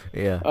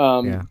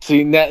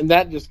 See,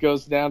 that just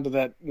goes down to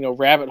that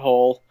rabbit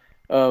hole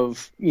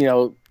of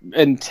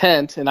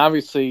intent, and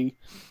obviously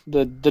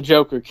the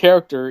Joker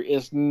character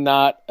is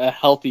not a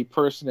healthy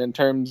person in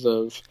terms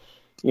of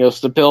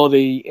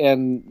stability,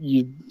 and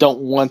you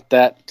don't want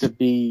that to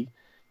be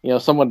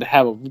someone to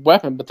have a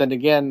weapon. But then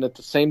again, at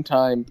the same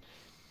time,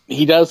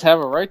 he does have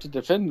a right to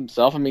defend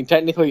himself. I mean,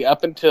 technically,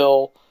 up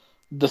until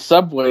the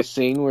subway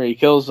scene where he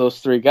kills those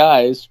three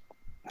guys,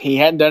 he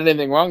hadn't done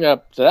anything wrong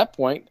up to that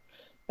point,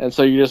 and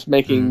so you're just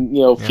making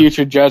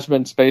future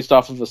judgments based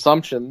off of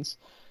assumptions,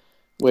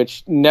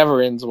 which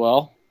never ends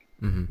well.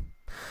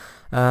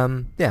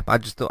 I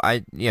just thought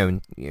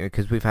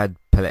because we've had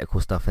political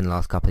stuff in the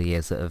last couple of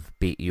years that have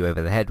beat you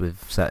over the head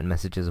with certain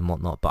messages and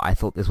whatnot, but I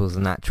thought this was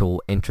an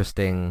actual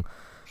interesting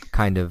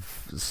kind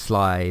of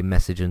sly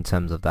message in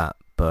terms of that.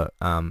 But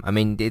I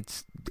mean,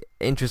 it's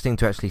interesting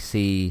to actually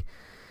see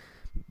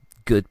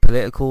good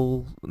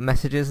political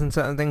messages and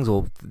certain things,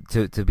 or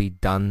to be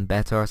done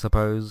better, I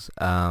suppose.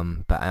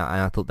 But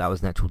I thought that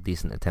was an actual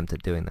decent attempt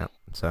at doing that.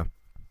 So.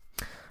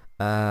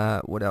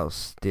 What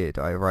else did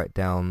I write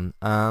down?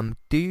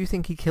 Do you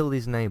think he killed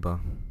his neighbor?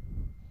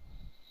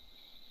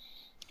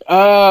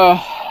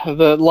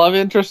 The love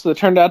interest that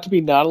turned out to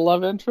be not a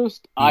love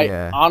interest? I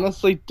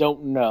honestly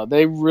don't know.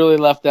 They really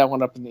left that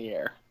one up in the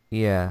air.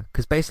 Yeah,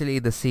 because basically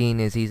the scene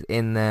is he's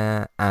in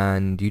there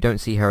and you don't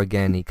see her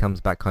again. He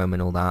comes back home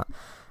and all that,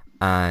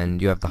 and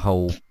you have the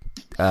whole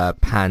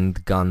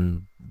panned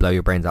gun blow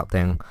your brains out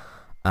thing.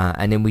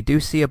 And then we do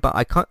see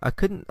I can't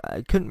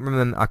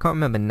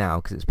remember now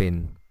because it's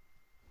been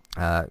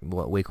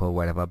what week or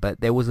whatever,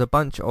 but there was a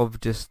bunch of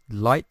just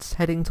lights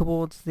heading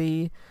towards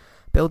the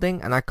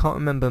building, and I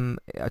couldn't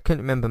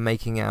remember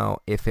making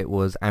out if it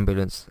was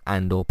ambulance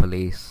and or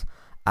police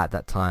at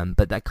that time,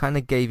 but that kind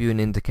of gave you an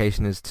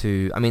indication as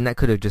to, I mean, that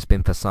could have just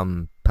been for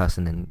some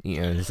person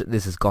in,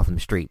 this is Gotham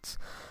streets,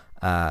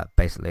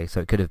 basically,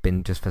 so it could have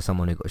been just for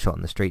someone who got shot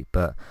in the street,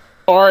 but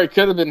or it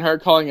could have been her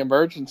calling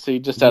emergency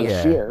just out of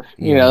fear.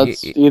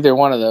 It's either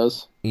one of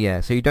those.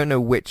 Yeah, so you don't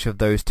know which of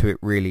those two it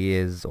really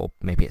is, or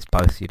maybe it's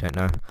both, you don't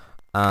know.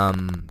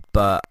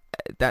 But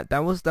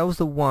that was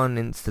the one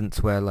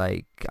instance where,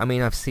 like, I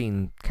mean, I've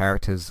seen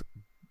characters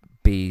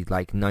be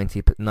like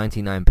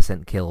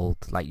 99% killed,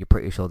 like you're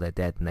pretty sure they're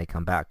dead and they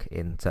come back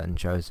in certain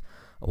shows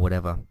or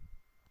whatever.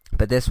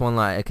 But this one,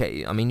 like,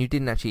 okay, I mean, you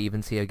didn't actually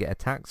even see her get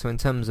attacked, so in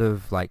terms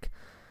of, like,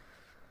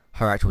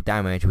 her actual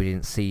damage, we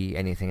didn't see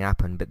anything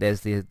happen, but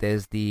there's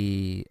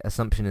the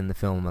assumption in the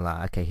film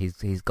like, okay,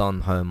 he's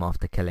gone home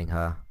after killing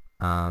her.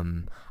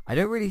 I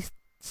don't really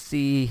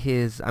see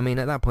his, I mean,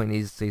 at that point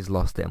he's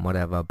lost it and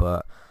whatever,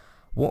 but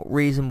what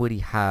reason would he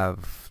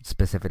have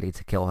specifically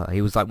to kill her?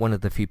 He was like one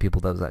of the few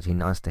people that was actually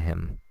nice to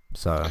him,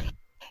 so.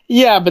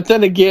 Yeah, but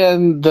then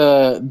again,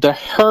 the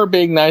her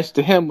being nice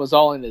to him was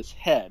all in his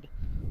head.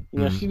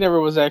 She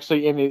never was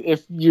actually in it.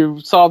 If you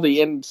saw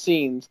the end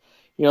scenes,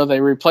 they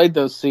replayed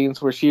those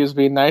scenes where she was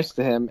being nice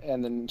to him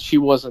and then she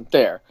wasn't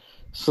there.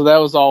 So that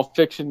was all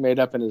fiction made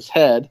up in his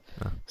head.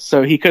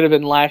 So he could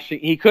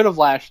have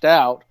lashed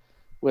out,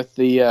 with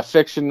the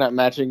fiction not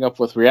matching up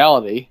with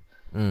reality.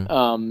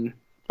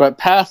 But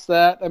past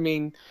that, I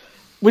mean,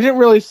 we didn't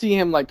really see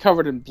him like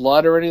covered in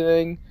blood or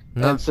anything.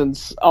 No. And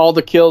since all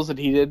the kills that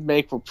he did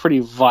make were pretty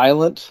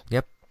violent,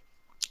 Yep.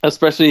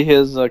 especially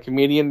his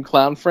comedian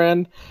clown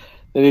friend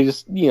that he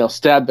just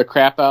stabbed the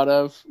crap out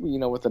of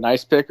with an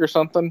ice pick or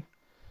something.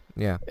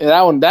 Yeah.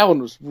 And that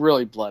one was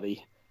really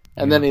bloody.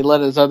 And then he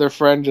let his other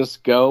friend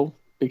just go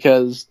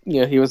because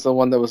he was the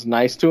one that was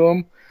nice to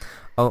him.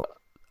 Oh,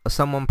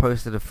 someone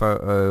posted a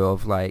photo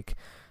of like,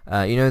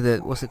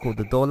 what's it called,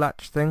 the door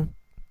latch thing,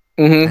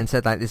 and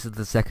said like this is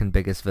the second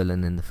biggest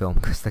villain in the film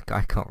because the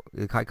guy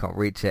can't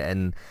reach it,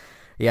 and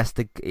he has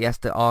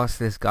to ask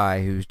this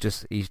guy he's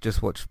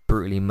just watched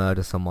brutally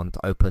murder someone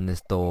to open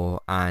this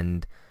door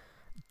and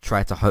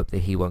try to hope that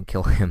he won't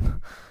kill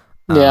him.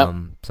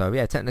 So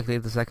yeah, technically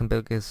the second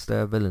biggest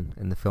villain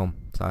in the film.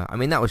 So I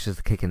mean that was just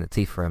a kick in the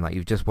teeth for him. Like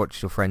you've just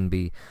watched your friend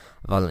be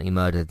violently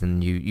murdered,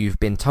 and you've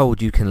been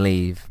told you can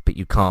leave, but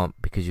you can't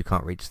because you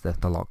can't reach the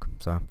lock.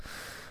 So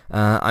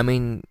I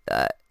mean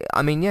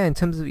yeah, in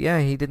terms of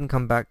he didn't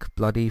come back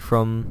bloody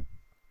from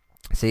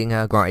seeing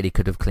her. Granted, he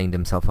could have cleaned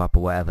himself up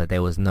or whatever.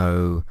 There was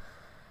no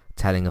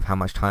telling of how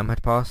much time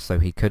had passed, so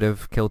he could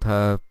have killed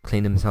her,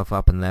 cleaned himself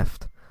up, and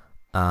left.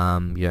 You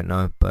don't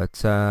know,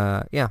 but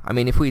yeah, I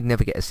mean, if we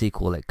never get a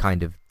sequel, it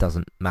kind of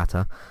doesn't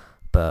matter.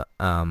 But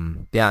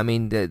yeah, I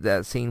mean,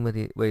 that scene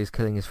where he's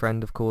killing his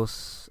friend, of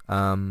course.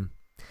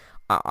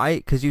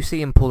 Because you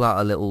see him pull out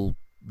a little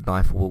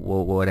knife or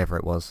whatever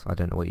it was. I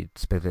don't know what you'd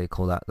specifically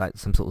call that, like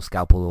some sort of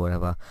scalpel or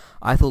whatever.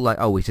 I thought like,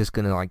 oh, he's just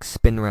gonna like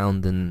spin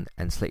around and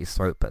slit his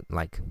throat, but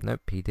like,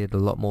 nope, he did a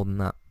lot more than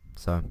that.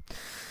 So,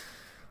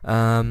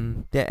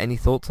 yeah, any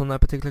thoughts on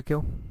that particular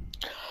kill?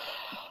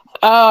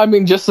 I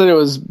mean, just that it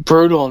was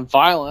brutal and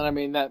violent. I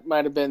mean, that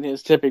might have been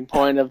his tipping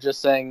point of just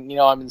saying,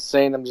 I'm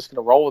insane, I'm just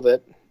going to roll with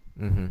it.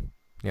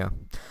 Yeah.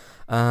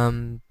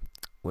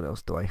 What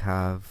else do I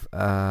have?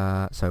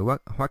 So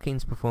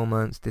Joaquin's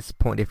performance,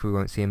 disappointed if we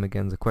won't see him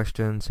again is a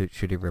question. So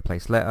should he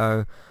replace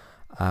Leto?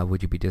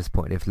 Would you be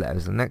disappointed if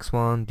Leto's the next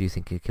one? Do you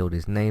think he killed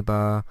his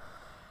neighbor?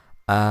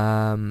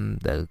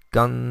 The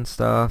gun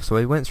stuff. So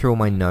I went through all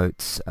my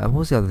notes. What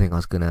was the other thing I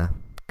was gonna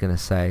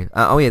say?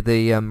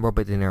 The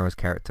Robert De Niro's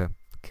character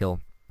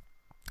kill.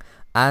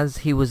 As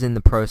he was in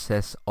the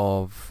process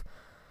of,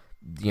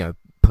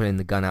 putting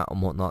the gun out and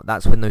whatnot,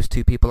 that's when those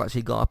two people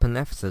actually got up and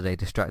left, so they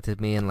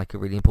distracted me in like a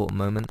really important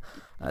moment.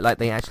 Like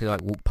they actually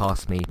like walked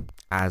past me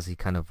as he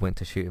kind of went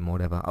to shoot him or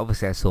whatever.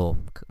 Obviously I saw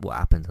what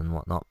happened and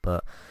whatnot,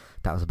 but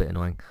that was a bit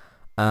annoying.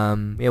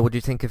 Yeah, what do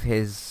you think of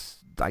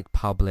his like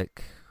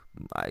public,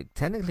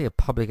 technically a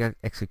public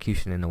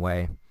execution in a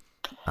way,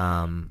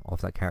 of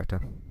that character?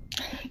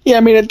 Yeah,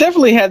 I mean, it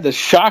definitely had the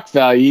shock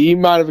value. You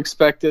might have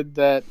expected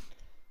that,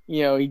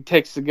 he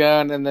takes the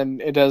gun and then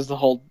it does the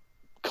whole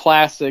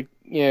classic,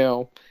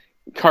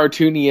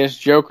 cartoony-ish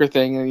Joker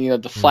thing,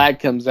 and, the flag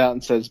comes out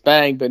and says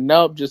bang, but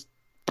nope, just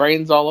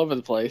brains all over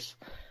the place.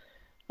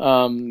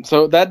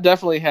 So that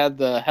definitely had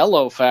the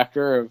hello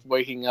factor of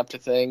waking up to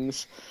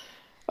things.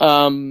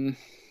 And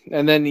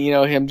then,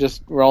 him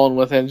just rolling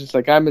with it, just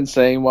like, I'm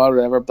insane,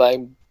 whatever,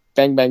 bang,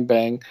 bang, bang,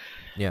 bang.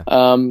 Yeah.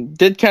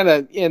 Did kind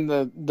of in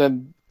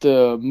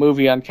the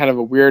movie on kind of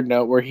a weird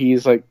note where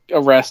he's like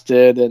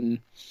arrested and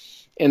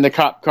in the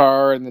cop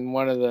car, and then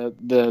one of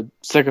the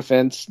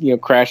sycophants,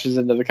 crashes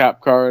into the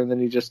cop car, and then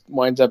he just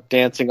winds up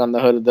dancing on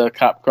the hood of the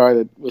cop car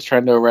that was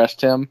trying to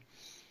arrest him.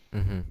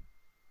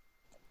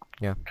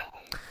 Yeah.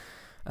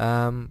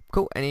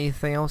 Cool.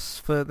 Anything else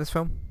for this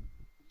film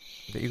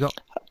that you got?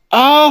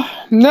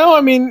 No, I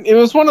mean, it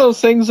was one of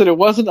those things that it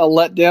wasn't a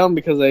letdown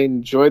because I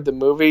enjoyed the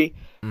movie,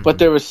 but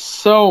there was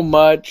so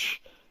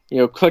much,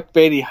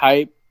 clickbaity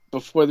hype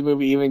before the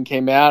movie even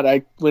came out.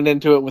 I went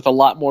into it with a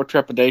lot more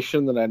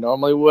trepidation than I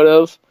normally would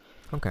have.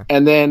 Okay.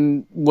 And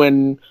then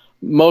when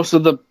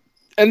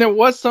and there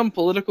was some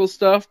political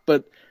stuff,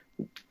 but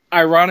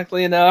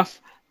ironically enough,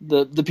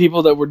 the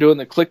people that were doing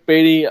the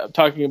clickbaity,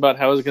 talking about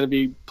how it was going to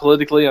be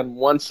politically on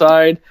one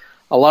side,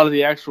 a lot of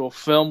the actual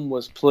film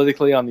was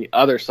politically on the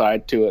other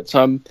side to it.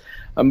 So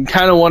I'm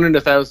kind of wondering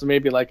if that was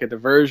maybe like a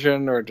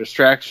diversion or a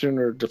distraction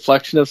or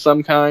deflection of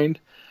some kind.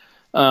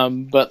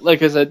 But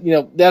like I said,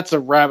 that's a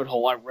rabbit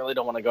hole I really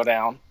don't want to go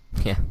down.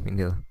 Yeah, me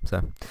neither.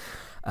 So,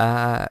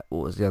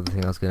 what was the other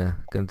thing I was gonna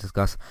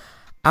discuss?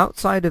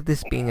 Outside of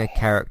this being a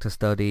character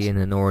study and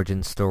an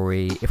origin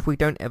story, if we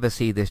don't ever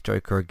see this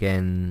Joker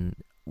again,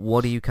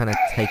 what are you kind of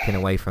taking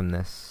away from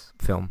this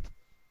film?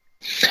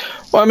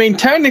 Well, I mean,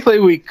 technically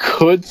we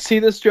could see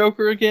this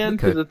Joker again,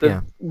 because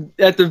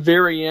at the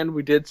very end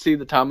we did see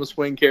the Thomas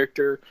Wayne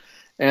character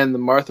and the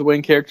Martha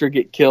Wayne character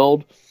get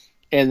killed.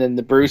 And then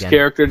the Bruce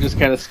character just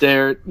kind of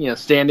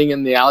standing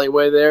in the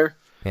alleyway there.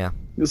 Yeah.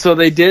 So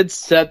they did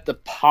set the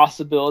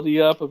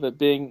possibility up of it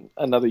being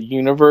another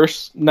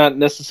universe, not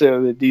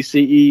necessarily the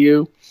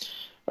DCEU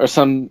or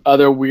some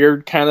other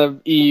weird kind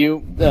of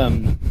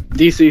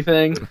DC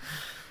thing.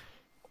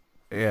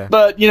 Yeah.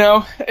 But,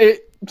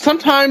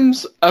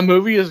 sometimes a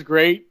movie is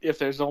great if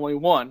there's only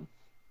one.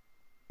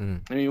 I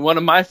mean, one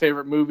of my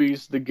favorite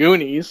movies, The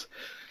Goonies,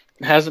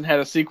 hasn't had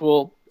a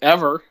sequel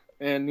ever,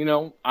 and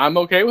I'm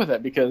okay with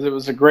it because it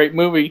was a great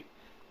movie,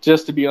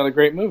 just to be on a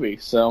great movie.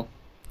 So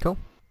cool.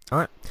 All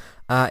right.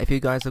 If you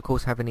guys, of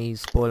course, have any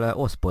spoiler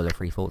or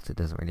spoiler-free thoughts, it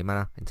doesn't really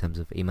matter in terms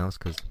of emails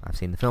because I've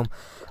seen the film.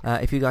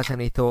 If you guys have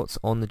any thoughts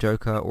on the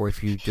Joker, or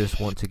if you just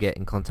want to get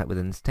in contact with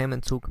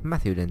Entertainment Talk,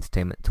 Matthew at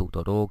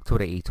entertainmenttalk.org,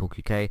 Twitter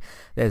eTalkUK,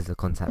 there's the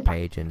contact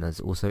page, and there's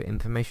also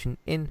information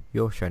in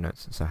your show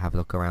notes. So have a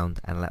look around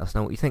and let us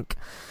know what you think.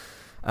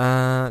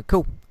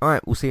 Cool.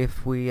 Alright, we'll see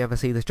if we ever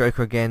see this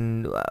Joker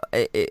again.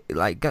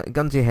 Like,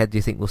 gun to your head, do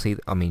you think we'll see...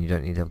 I mean, you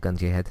don't need to have gun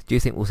to your head. Do you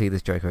think we'll see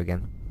this Joker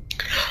again?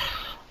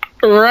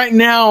 Right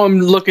now, I'm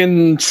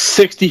looking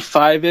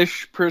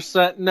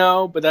 65-ish%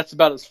 no, but that's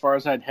about as far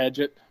as I'd hedge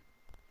it.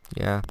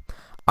 Yeah.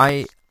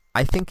 I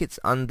think it's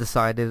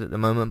undecided at the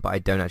moment, but I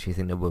don't actually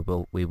think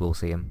that we will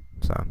see him.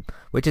 So,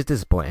 which is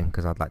disappointing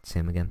because I'd like to see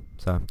him again.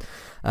 So,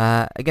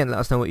 again, let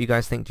us know what you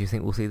guys think. Do you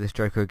think we'll see this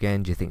Joker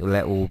again? Do you think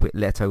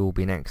Leto will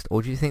be next,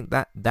 or do you think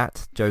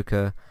that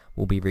Joker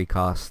will be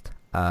recast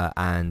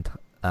and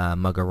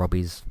Margot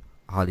Robbie's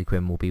Harley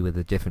Quinn will be with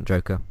a different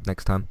Joker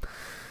next time?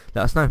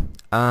 Let us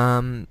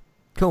know.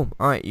 Cool.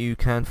 Alright, you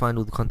can find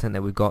all the content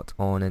that we've got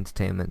on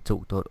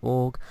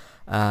entertainmenttalk.org.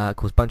 Of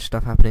course, a bunch of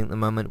stuff happening at the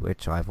moment,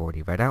 which I've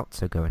already read out,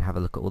 so go and have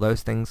a look at all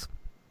those things.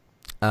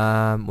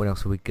 What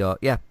else have we got?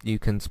 Yeah, you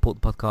can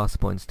support the podcast,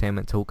 support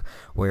Entertainment Talk.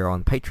 We're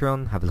on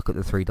Patreon. Have a look at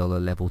the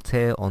 $3 level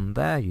tier on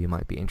there. You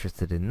might be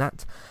interested in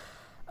that.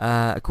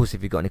 Of course,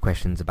 if you've got any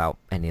questions about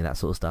any of that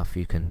sort of stuff,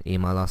 you can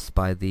email us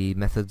by the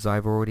methods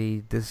I've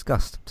already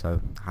discussed. So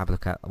have a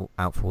look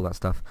out for all that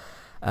stuff.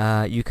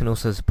 You can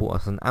also support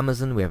us on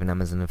Amazon. We have an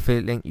Amazon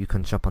affiliate link. You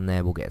can shop on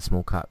there. We'll get a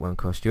small cut. Won't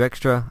cost you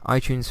extra.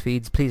 iTunes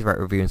feeds. Please rate,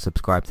 review, and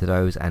subscribe to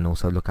those. And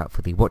also look out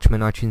for the Watchmen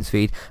iTunes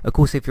feed. Of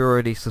course, if you're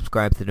already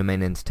subscribed to the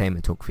main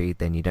Entertainment Talk feed,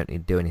 then you don't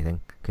need to do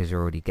anything because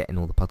you're already getting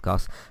all the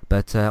podcasts.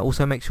 But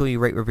also make sure you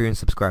rate, review, and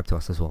subscribe to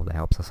us as well. That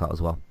helps us out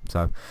as well.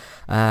 So,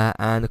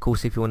 and of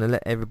course, if you want to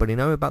let everybody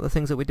know about the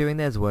things that we're doing,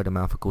 there's word of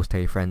mouth. Of course,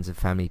 tell your friends and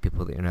family,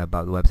 people that you know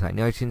about the website and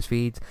the iTunes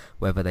feeds,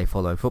 whether they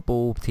follow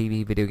football,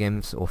 TV, video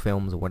games, or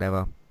films, or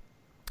whatever.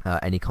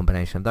 Any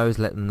combination of those,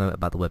 let them know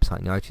about the website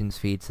and the iTunes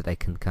feed so they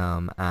can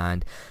come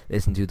and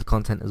listen to the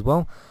content as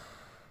well.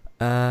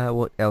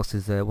 What else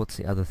is there? What's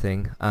the other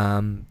thing?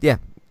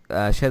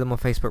 Share them on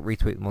Facebook,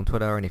 retweet them on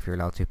Twitter, and if you're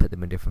allowed to, put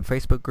them in different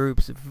Facebook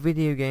groups.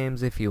 Video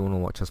games, if you want to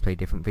watch us play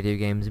different video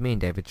games, me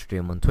and David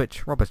stream on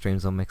Twitch, Robert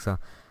streams on Mixer.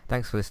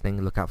 Thanks for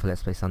listening, look out for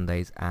Let's Play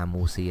Sundays, and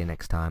we'll see you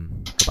next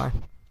time. Goodbye.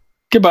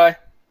 Goodbye.